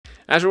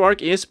Azure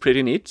Arc is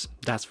pretty neat,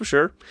 that's for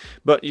sure,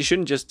 but you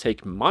shouldn't just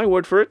take my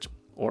word for it,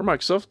 or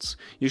Microsoft's.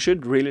 You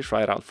should really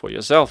try it out for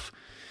yourself.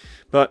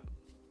 But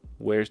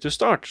where to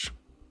start?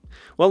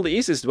 Well, the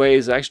easiest way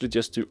is actually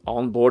just to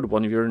onboard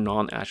one of your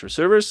non-Azure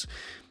servers,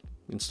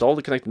 install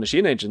the connected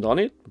machine agent on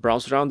it,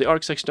 browse around the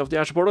Arc section of the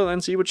Azure portal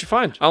and see what you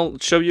find. I'll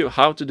show you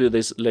how to do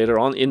this later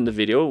on in the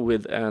video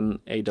with an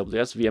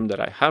AWS VM that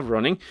I have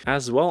running,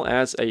 as well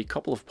as a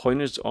couple of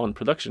pointers on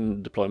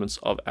production deployments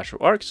of Azure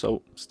Arc,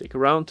 so stick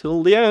around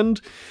till the end.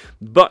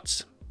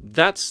 But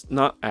that's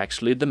not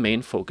actually the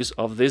main focus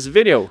of this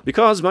video,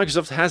 because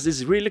Microsoft has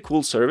this really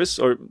cool service,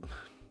 or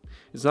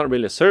it's not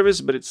really a service,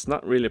 but it's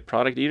not really a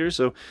product either,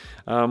 so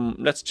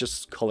let's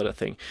just call it a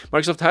thing.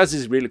 Microsoft has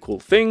this really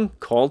cool thing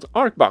called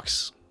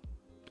arcbox.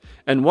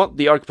 And what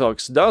the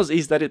arcbox does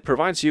is that it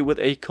provides you with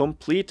a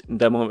complete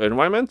demo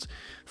environment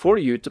for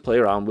you to play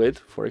around with,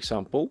 for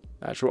example,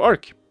 Azure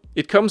Arc.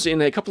 It comes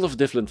in a couple of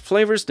different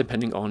flavors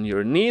depending on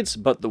your needs,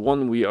 but the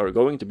one we are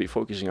going to be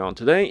focusing on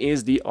today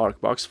is the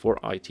arcbox for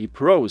IT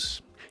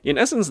pros. In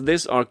essence,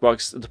 this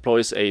arcbox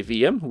deploys a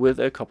VM with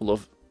a couple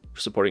of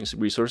supporting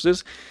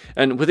resources,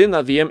 and within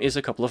that VM is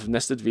a couple of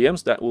nested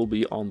VMs that will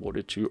be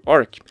onboarded to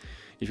Arc.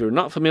 If you're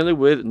not familiar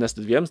with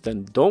nested VMs,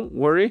 then don't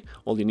worry.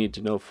 All you need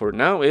to know for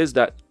now is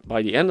that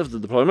by the end of the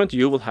deployment,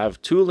 you will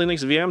have 2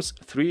 Linux VMs,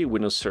 3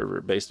 Windows Server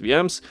based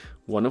VMs,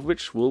 one of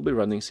which will be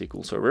running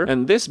SQL Server.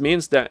 And this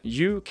means that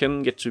you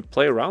can get to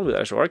play around with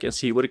Azure Arc and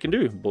see what it can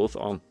do, both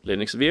on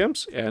Linux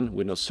VMs and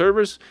Windows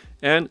servers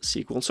and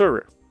SQL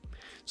Server.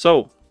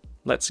 So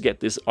let's get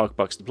this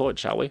arcbox deployed,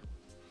 shall we?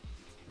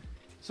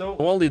 So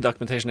all the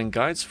documentation and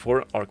guides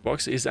for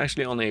arcbox is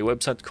actually on a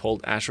website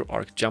called Azure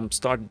Arc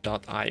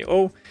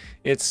Jumpstart.io.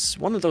 It's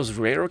one of those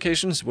rare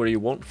occasions where you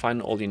won't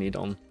find all you need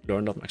on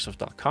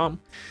learn.microsoft.com.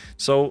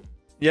 So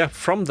yeah,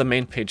 from the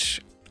main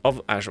page of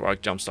Azure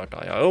Arc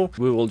Jumpstart.io,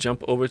 we will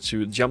jump over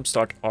to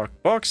Jumpstart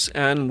Arcbox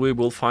and we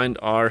will find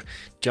our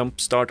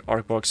Jumpstart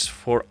Arcbox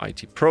for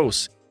IT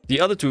pros. The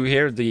other two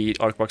here, the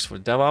arcbox for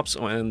DevOps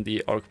and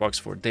the arcbox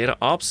for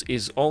DataOps,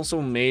 is also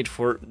made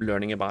for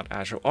learning about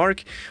Azure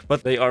Arc,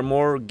 but they are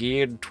more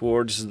geared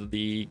towards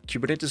the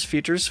Kubernetes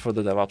features for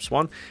the DevOps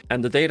one,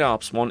 and the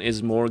DataOps one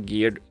is more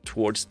geared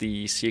towards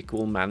the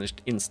SQL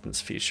managed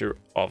instance feature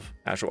of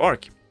Azure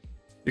Arc.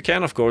 You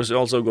can, of course,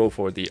 also go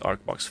for the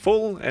arcbox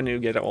full, and you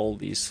get all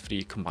these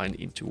 3 combined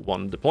into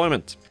one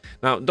deployment.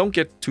 Now, don't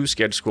get too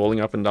scared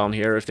scrolling up and down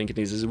here thinking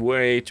this is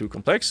way too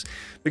complex,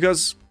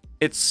 because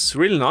it's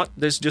really not.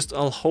 There's just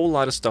a whole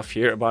lot of stuff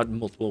here about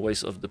multiple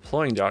ways of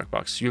deploying the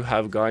arcbox. You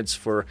have guides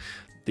for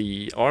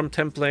the ARM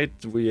template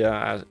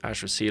via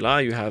Azure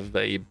CLI, you have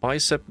a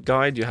bicep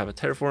guide, you have a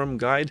Terraform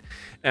guide,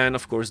 and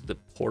of course the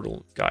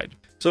portal guide.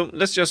 So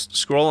let's just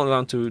scroll on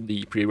down to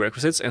the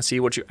prerequisites and see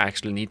what you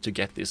actually need to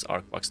get this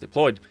arcbox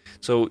deployed.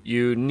 So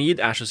you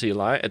need Azure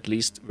CLI, at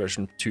least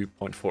version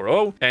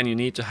 2.40, and you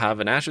need to have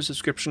an Azure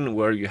subscription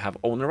where you have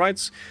owner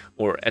rights,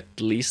 or at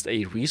least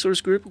a resource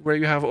group where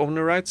you have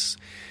owner rights.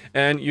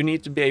 And you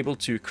need to be able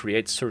to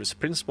create service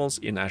principals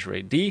in Azure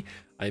AD.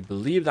 I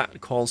believe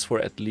that calls for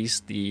at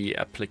least the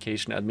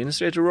application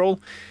administrator role.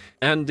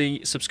 And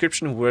the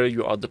subscription where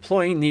you are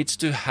deploying needs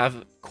to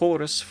have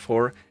quotas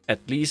for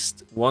at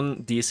least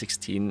one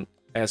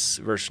D16S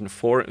version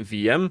 4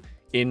 VM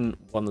in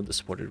one of the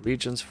supported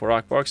regions for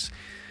arcbox.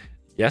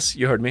 Yes,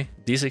 you heard me,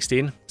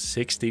 D16,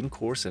 16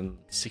 cores and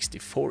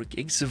 64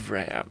 gigs of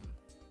RAM.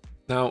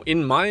 Now,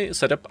 in my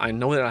setup, I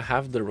know that I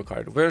have the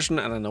required version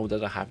and I know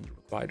that I have the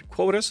required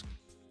quotas.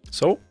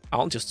 So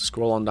I'll just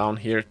scroll on down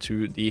here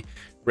to the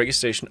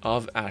registration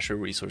of Azure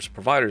resource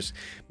providers,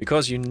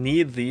 because you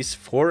need these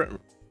for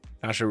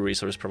Azure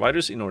resource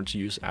providers in order to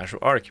use Azure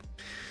Arc.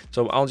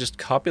 So I'll just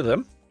copy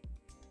them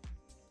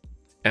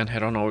and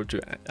head on over to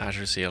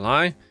Azure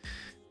CLI,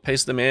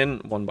 paste them in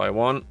one by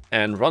one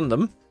and run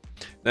them.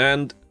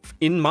 And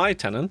in my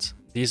tenant,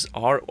 these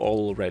are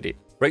already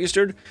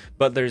registered,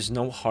 but there's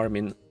no harm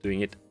in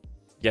doing it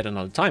yet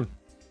another time.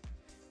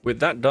 With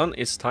that done,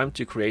 it's time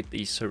to create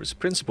the service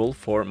principal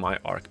for my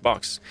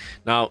arcbox.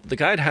 Now, the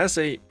guide has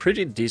a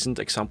pretty decent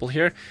example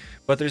here,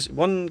 but there's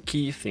one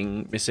key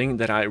thing missing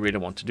that I really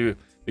want to do,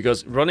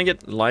 because running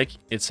it like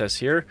it says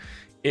here,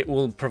 it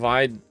will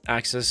provide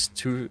access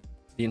to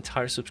the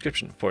entire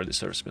subscription for the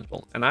service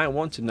principal, and I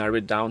want to narrow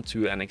it down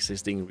to an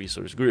existing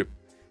resource group.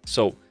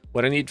 So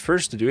what I need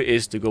first to do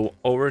is to go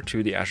over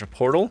to the Azure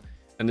portal,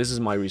 and this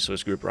is my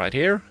resource group right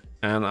here,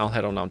 and I'll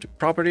head on down to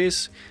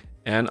properties,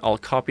 and I'll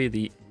copy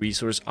the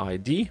resource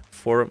ID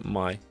for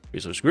my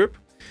resource group.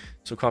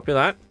 So copy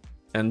that,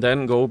 and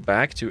then go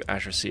back to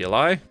Azure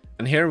CLI,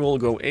 and here we'll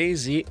go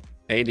AZ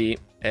AD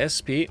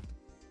SP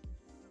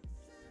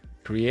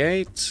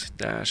create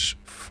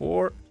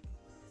 -4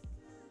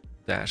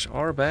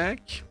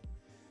 -RBAC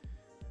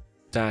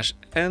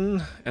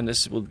 -N, and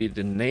this will be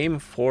the name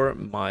for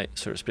my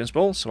service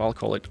principal. So I'll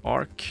call it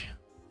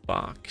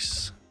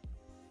arcbox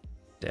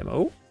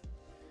demo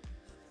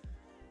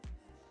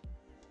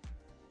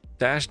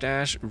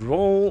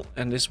 --role,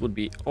 and this would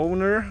be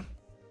owner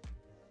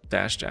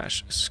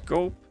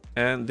 --scope,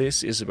 and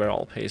this is where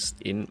I'll paste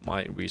in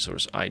my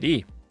resource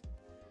ID.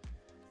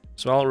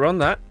 So I'll run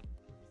that.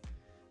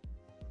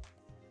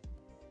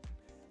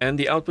 And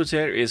the output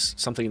here is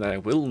something that I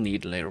will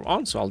need later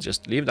on, so I'll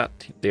just leave that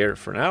there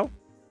for now.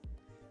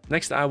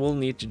 Next, I will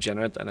need to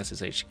generate an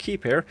SSH key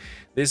pair.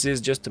 This is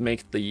just to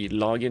make the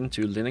login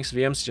to Linux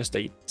VMs just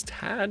a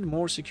tad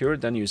more secure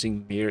than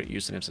using mere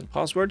usernames and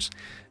passwords.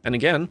 And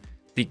again,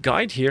 the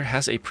guide here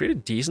has a pretty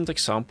decent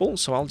example,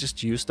 so I'll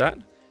just use that.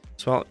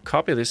 So I'll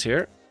copy this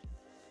here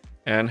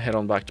and head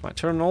on back to my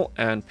terminal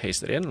and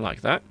paste it in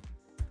like that.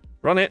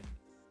 Run it,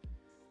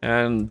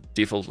 and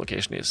default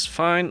location is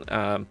fine.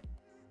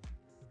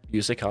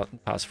 Use a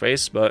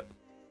passphrase, but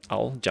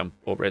I'll jump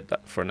over it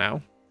for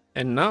now.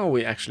 And now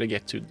we actually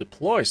get to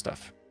deploy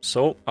stuff.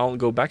 So I'll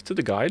go back to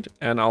the guide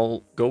and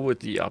I'll go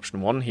with the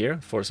option 1 here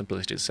for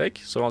simplicity's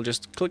sake. So I'll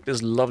just click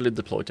this lovely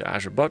deploy to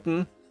Azure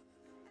button.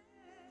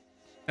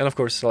 And of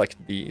course select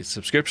the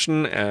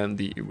subscription and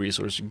the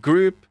resource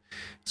group.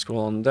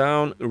 Scroll on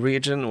down,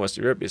 region, West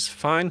Europe is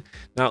fine.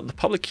 Now the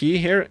public key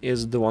here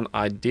is the one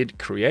I did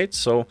create.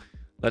 So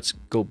let's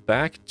go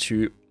back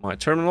to my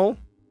terminal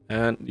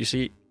and you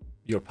see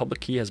your public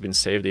key has been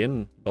saved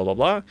in blah, blah,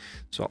 blah.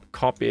 So I'll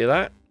copy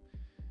that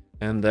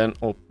and then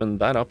open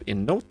that up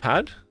in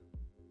Notepad.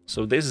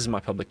 So this is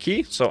my public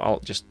key. So I'll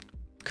just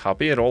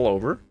copy it all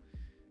over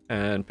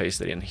and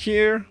paste it in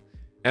here.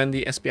 And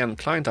the SPN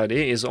client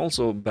ID is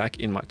also back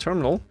in my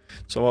terminal.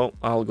 So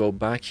I'll go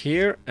back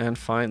here and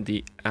find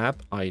the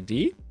app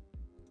ID,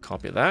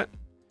 copy that,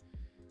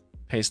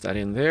 paste that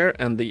in there.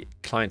 And the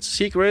client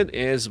secret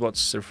is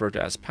what's referred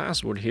to as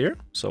password here.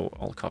 So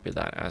I'll copy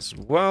that as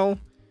well.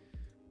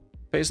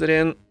 Paste it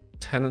in,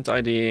 tenant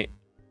ID,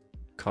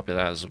 copy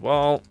that as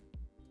well,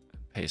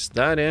 paste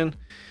that in.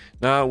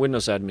 Now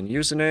Windows admin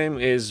username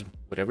is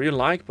whatever you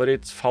like, but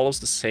it follows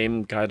the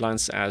same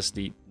guidelines as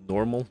the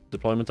normal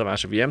deployment of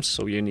Azure VMs,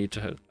 so you need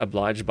to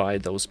oblige by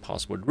those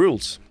password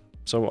rules.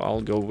 So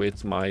I'll go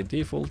with my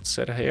default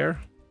set here.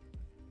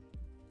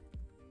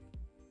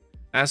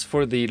 As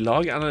for the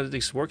log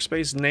analytics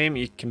workspace name,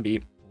 it can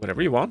be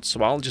whatever you want,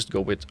 so I'll just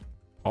go with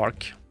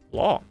Arc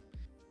Law.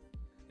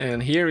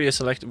 And here you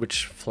select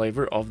which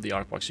flavor of the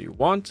arcbox you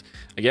want.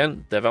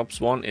 Again, DevOps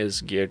one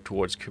is geared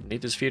towards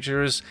Kubernetes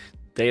features.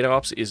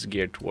 DataOps is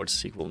geared towards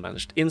SQL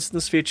managed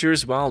instance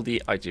features, while the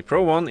IT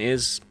Pro one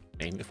is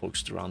mainly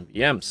focused around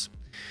VMs.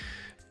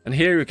 And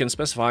here you can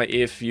specify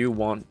if you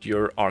want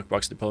your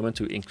arcbox deployment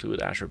to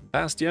include Azure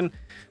Bastion.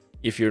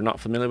 If you're not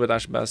familiar with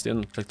Azure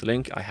Bastion, click the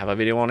link. I have a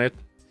video on it.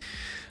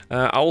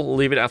 I'll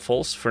leave it at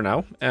false for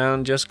now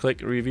and just click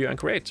review and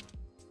create.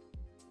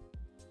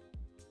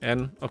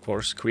 And of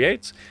course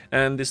create,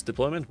 and this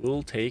deployment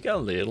will take a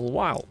little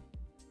while.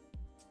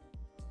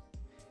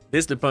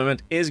 This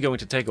deployment is going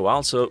to take a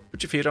while, so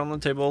put your feet on the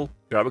table,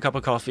 grab a cup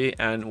of coffee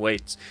and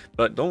wait.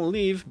 But don't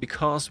leave,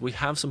 because we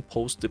have some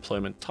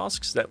post-deployment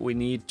tasks that we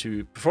need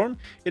to perform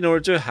in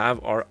order to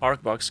have our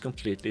arcbox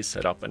completely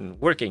set up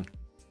and working.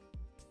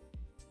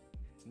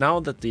 Now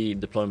that the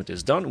deployment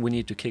is done, we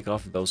need to kick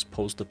off those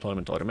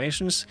post-deployment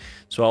automations.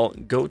 So I'll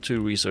go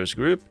to resource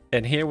group,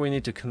 and here we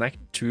need to connect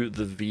to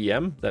the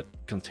VM that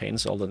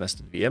contains all the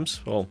nested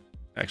VMs. Well,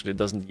 actually it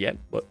doesn't yet,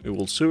 but it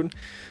will soon.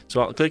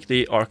 So I'll click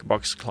the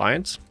arcbox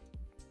client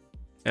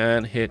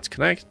and hit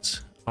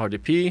connect,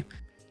 RDP.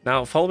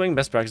 Now, following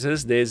best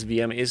practices, this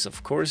VM is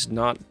of course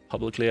not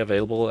publicly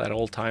available at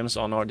all times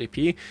on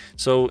RDP.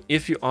 So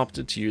if you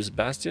opted to use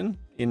Bastion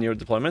in your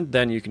deployment,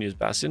 then you can use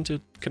Bastion to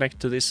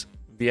connect to this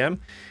VM.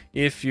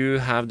 If you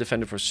have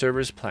Defender for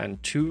Servers Plan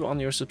 2 on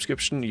your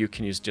subscription, you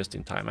can use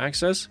just-in-time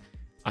access.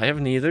 I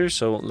have neither,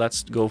 so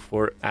let's go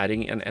for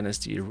adding an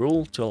NSD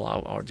rule to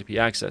allow RDP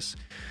access.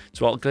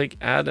 So I'll click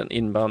add an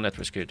inbound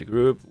network security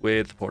group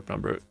with port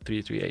number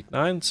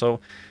 3389. So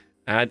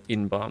add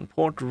inbound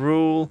port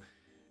rule,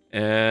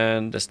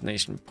 and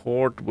destination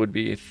port would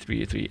be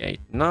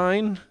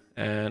 3389,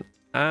 and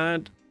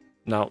add.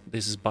 Now,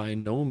 this is by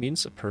no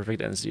means a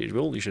perfect NSD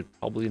rule. You should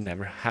probably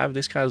never have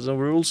these kinds of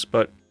rules,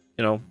 but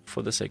you know,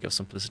 for the sake of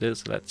simplicity,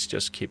 so let's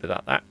just keep it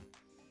at that.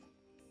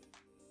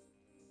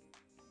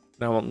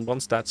 Now,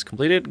 once that's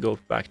completed, go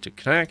back to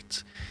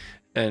connect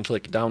and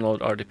click download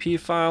RDP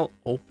file,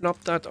 open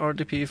up that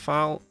RDP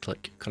file,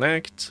 click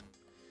connect,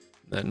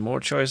 then more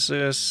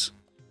choices,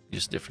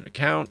 use a different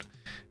account,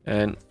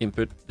 and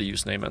input the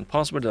username and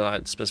password that I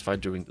had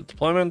specified during the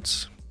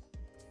deployment,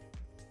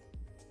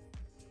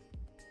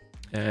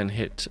 and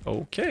hit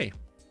OK.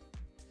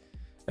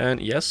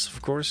 And yes,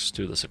 of course,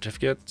 to the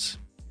certificate.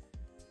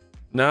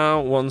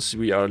 Now, once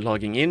we are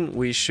logging in,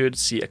 we should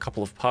see a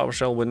couple of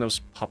PowerShell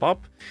windows pop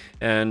up.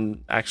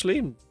 And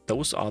actually,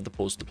 those are the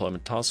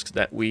post-deployment tasks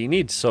that we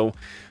need. So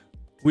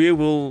we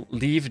will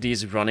leave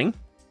these running.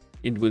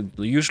 It will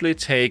usually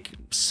take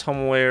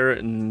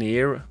somewhere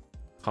near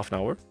half an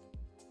hour.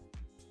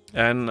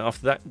 And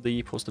after that,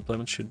 the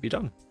post-deployment should be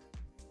done.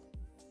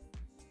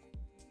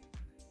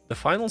 The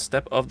final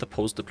step of the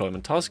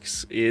post-deployment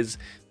tasks is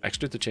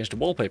actually to change the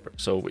wallpaper.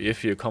 So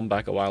if you come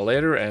back a while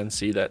later and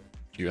see that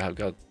you have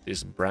got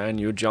this brand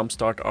new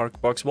Jumpstart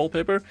arcbox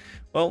wallpaper,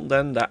 well,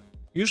 then that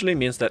usually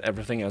means that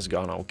everything has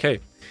gone okay.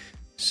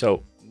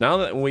 So now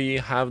that we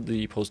have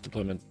the post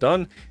deployment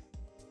done,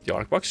 the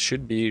arcbox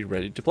should be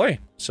ready to play.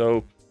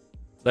 So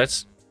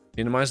let's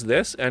minimize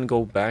this and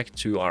go back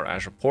to our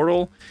Azure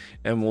portal,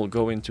 and we'll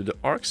go into the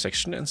Arc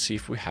section and see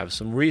if we have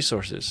some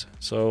resources.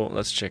 So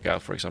let's check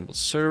out, for example,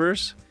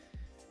 servers.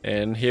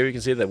 And here you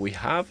can see that we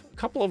have a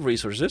couple of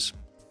resources.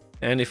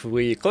 And if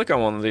we click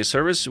on one of these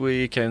servers,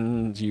 we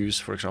can use,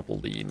 for example,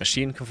 the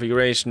machine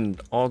configuration,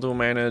 auto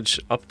manage,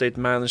 update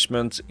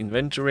management,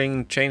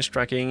 inventorying, change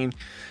tracking,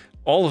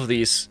 all of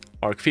these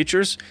Arc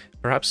features.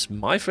 Perhaps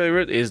my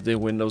favorite is the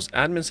Windows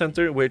Admin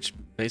Center, which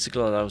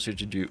basically allows you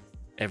to do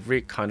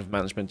every kind of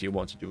management you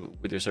want to do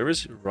with your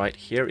servers right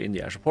here in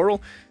the Azure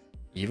portal,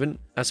 even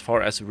as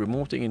far as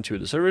remoting into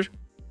the server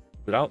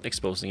without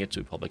exposing it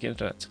to public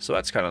internet. So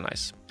that's kind of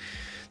nice.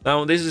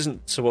 Now, this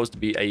isn't supposed to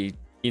be a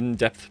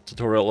in-depth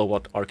tutorial of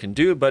what Arc can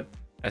do, but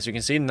as you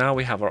can see, now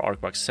we have our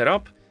arcbox set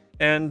up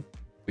and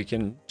we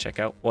can check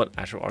out what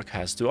Azure Arc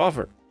has to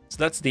offer. So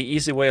that's the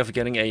easy way of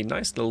getting a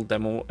nice little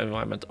demo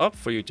environment up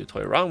for you to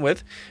toy around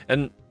with.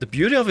 And the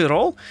beauty of it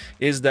all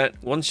is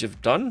that once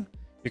you've done,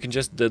 you can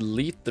just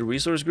delete the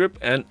resource group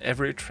and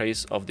every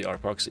trace of the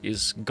arcbox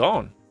is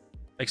gone,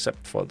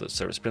 except for the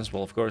service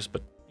principal, of course,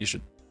 but you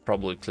should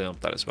probably clean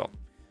up that as well.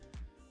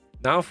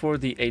 Now for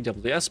the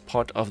AWS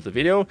part of the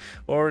video,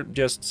 or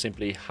just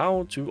simply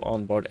how to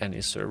onboard any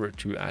server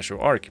to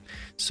Azure Arc.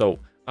 So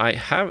I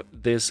have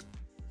this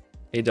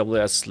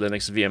AWS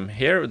Linux VM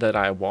here that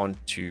I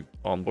want to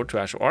onboard to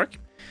Azure Arc.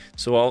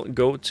 So I'll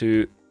go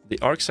to the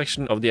Arc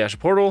section of the Azure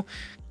portal,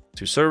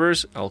 to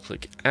servers, I'll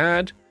click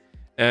add.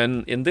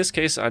 And in this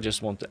case, I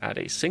just want to add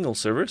a single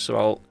server. So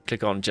I'll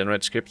click on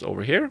generate script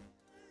over here.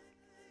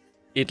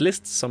 It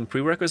lists some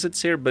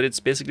prerequisites here, but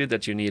it's basically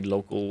that you need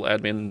local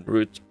admin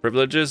root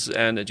privileges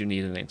and that you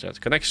need an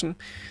internet connection.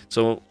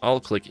 So I'll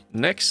click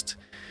next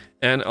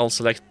and I'll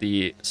select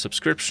the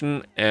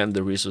subscription and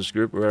the resource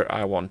group where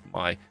I want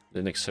my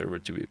Linux server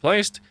to be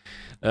placed.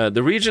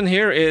 The region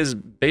here is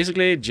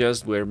basically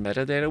just where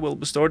metadata will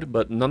be stored,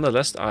 but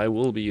nonetheless, I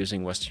will be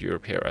using Western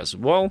Europe here as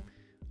well.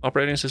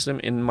 Operating system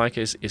in my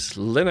case is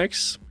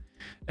Linux,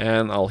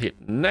 and I'll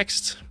hit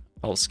next.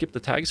 I'll skip the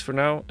tags for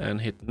now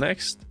and hit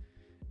next.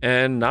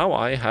 And now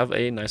I have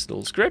a nice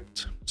little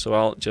script. So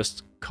I'll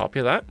just copy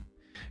that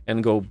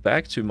and go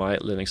back to my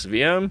Linux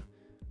VM,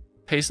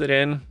 paste it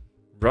in,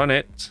 run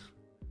it.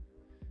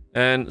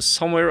 And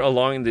somewhere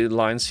along the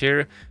lines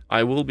here,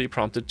 I will be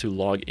prompted to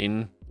log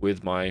in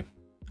with my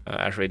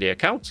Azure AD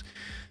account.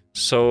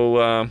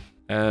 So,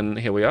 and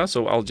here we are.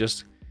 So I'll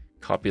just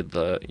copy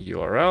the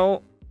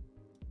URL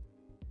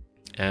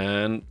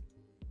and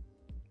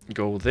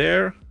go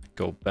there,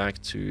 go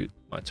back to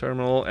my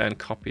terminal and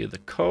copy the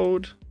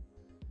code.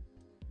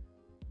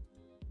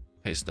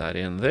 Paste that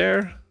in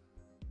there,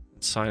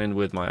 sign in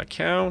with my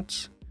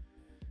account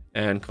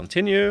and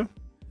continue.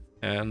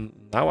 And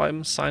now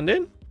I'm signed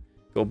in.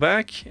 Go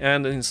back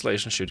and the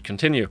installation should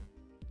continue.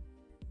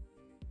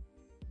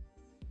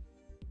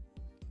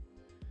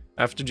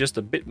 After just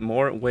a bit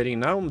more waiting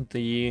now,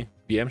 the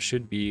VM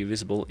should be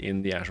visible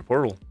in the Azure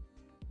portal.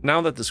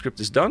 Now that the script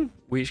is done,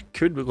 we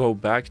could go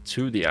back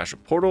to the Azure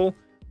portal.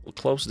 We'll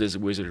close this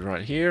wizard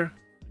right here,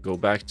 go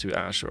back to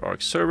Azure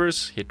Arc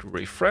servers, hit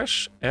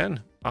refresh,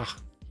 and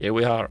here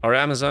we are, our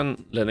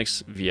Amazon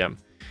Linux VM.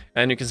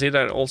 And you can see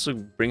that it also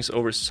brings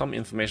over some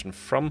information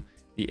from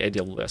the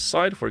AWS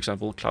side, for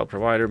example, cloud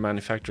provider,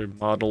 manufacturer,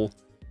 model,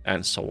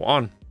 and so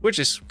on, which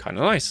is kind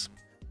of nice.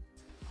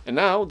 And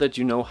now that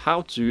you know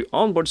how to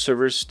onboard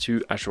servers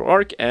to Azure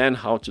Arc and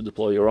how to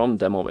deploy your own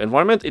demo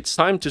environment, it's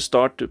time to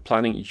start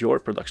planning your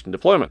production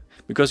deployment,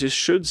 because you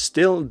should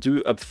still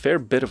do a fair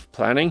bit of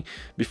planning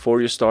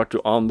before you start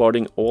to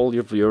onboarding all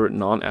of your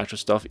non-Azure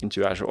stuff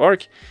into Azure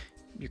Arc.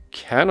 You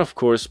can, of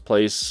course,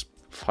 place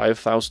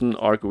 5,000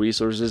 Arc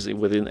resources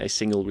within a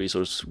single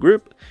resource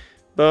group,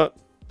 but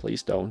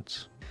please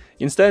don't.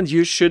 Instead,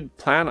 you should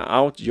plan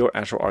out your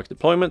Azure Arc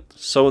deployment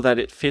so that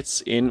it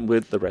fits in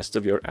with the rest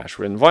of your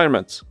Azure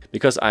environment.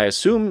 Because I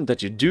assume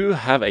that you do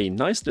have a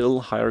nice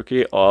little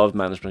hierarchy of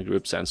management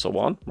groups and so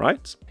on,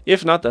 right?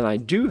 If not, then I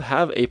do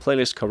have a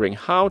playlist covering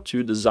how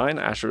to design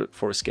Azure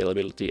for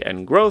scalability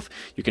and growth.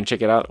 You can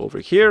check it out over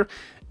here.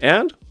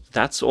 And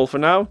that's all for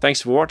now.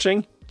 Thanks for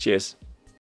watching. Cheers.